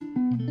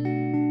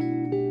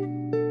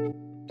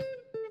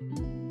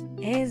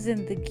ए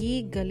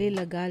जिंदगी गले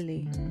लगा ले,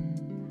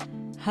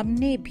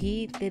 हमने भी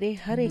तेरे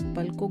हर एक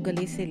पल को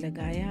गले से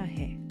लगाया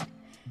है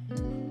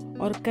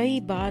और कई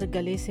बार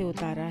गले से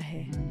उतारा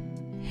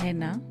है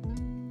ना?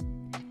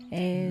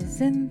 ए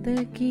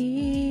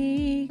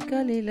जिंदगी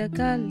गले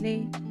लगा ले।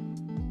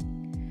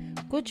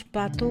 कुछ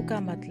बातों का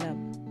मतलब,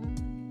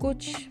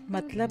 कुछ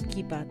मतलब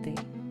की बातें।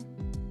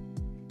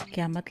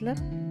 क्या मतलब?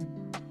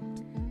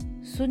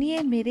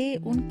 सुनिए मेरे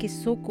उन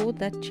किस्सों को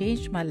that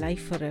changed my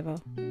life forever.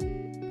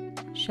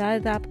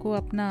 शायद आपको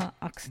अपना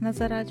अक्स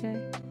नजर आ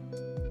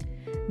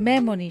जाए। मैं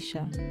मोनिशा,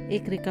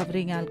 एक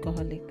रिकवरिंग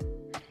अल्कोहलिक,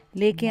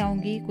 लेके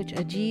आऊंगी कुछ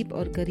अजीब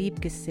और गरीब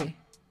किस्से।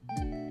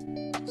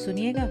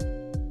 सुनिएगा।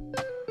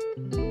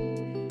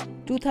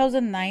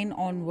 2009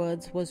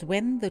 onwards was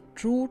when the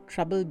true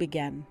trouble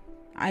began.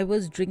 I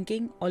was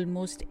drinking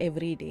almost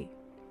every day.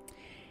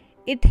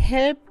 It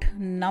helped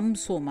numb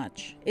so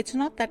much. It's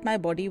not that my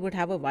body would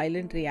have a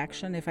violent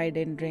reaction if I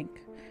didn't drink.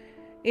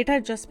 It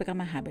had just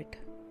become a habit.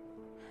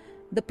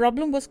 The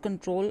problem was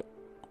control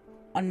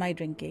on my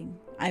drinking.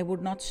 I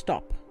would not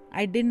stop.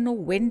 I didn't know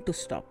when to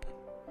stop.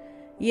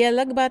 ये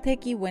अलग बात है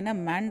कि when a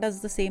man does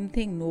the same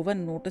thing, no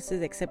one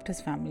notices except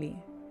his family.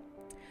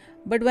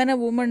 But when a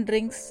woman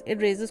drinks,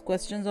 it raises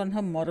questions on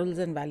her morals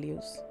and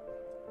values.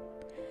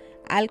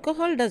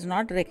 Alcohol does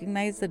not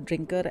recognize the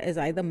drinker as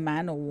either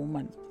man or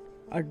woman.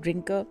 A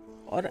drinker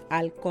or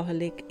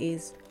alcoholic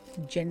is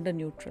gender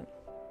neutral.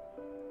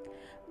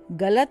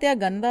 गलत या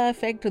गंदा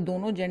effect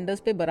दोनों genders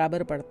पे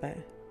बराबर पड़ता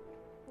है.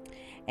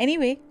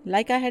 Anyway,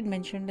 like I had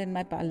mentioned in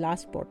my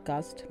last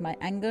podcast, my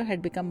anger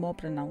had become more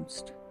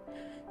pronounced.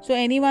 So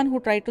anyone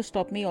who tried to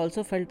stop me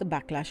also felt the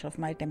backlash of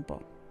my temper.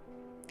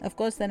 Of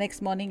course, the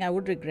next morning I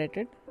would regret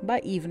it. By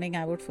evening,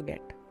 I would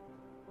forget.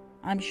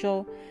 I'm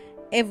sure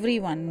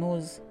everyone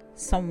knows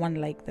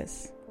someone like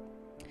this.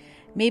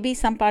 Maybe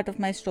some part of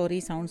my story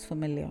sounds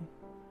familiar.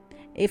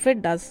 If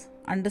it does,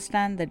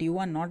 understand that you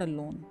are not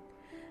alone.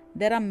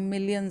 There are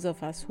millions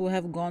of us who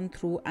have gone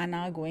through and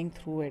are going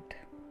through it.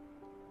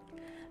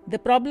 The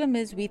problem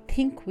is we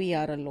think we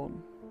are alone.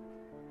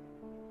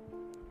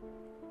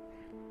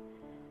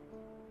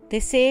 They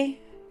say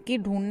कि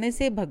ढूंढने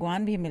से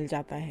भगवान भी मिल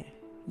जाता है.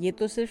 ये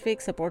तो सिर्फ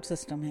एक सपोर्ट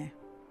सिस्टम है.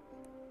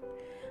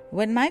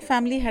 When my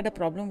family had a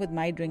problem with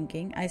my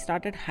drinking, I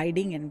started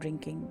hiding and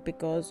drinking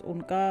because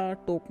उनका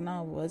टोकना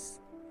was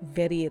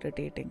very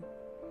irritating.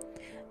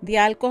 The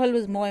alcohol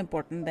was more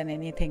important than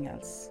anything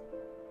else.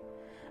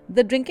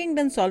 The drinking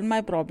didn't solve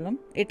my problem.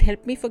 It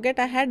helped me forget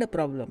I had a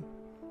problem.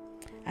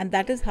 And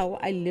that is how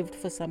I lived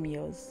for some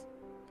years.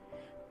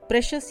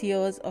 Precious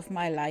years of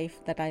my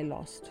life that I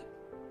lost.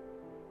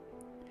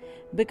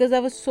 Because I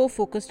was so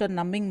focused on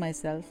numbing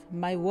myself,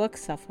 my work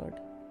suffered.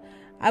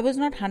 I was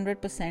not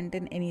 100%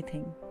 in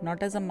anything,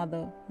 not as a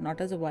mother,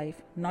 not as a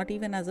wife, not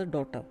even as a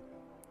daughter.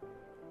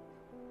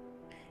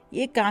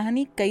 ये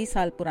कहानी कई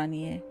साल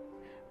पुरानी है,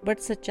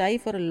 but सच्चाई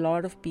for a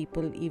lot of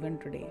people even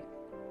today.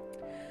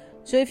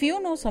 So if you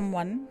know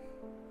someone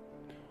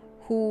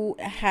who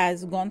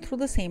has gone through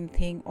the same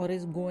thing or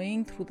is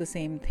going through the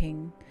same thing,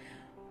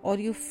 or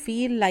you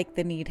feel like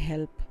they need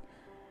help,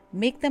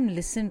 make them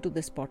listen to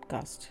this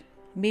podcast.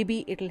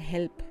 Maybe it'll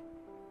help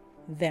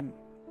them.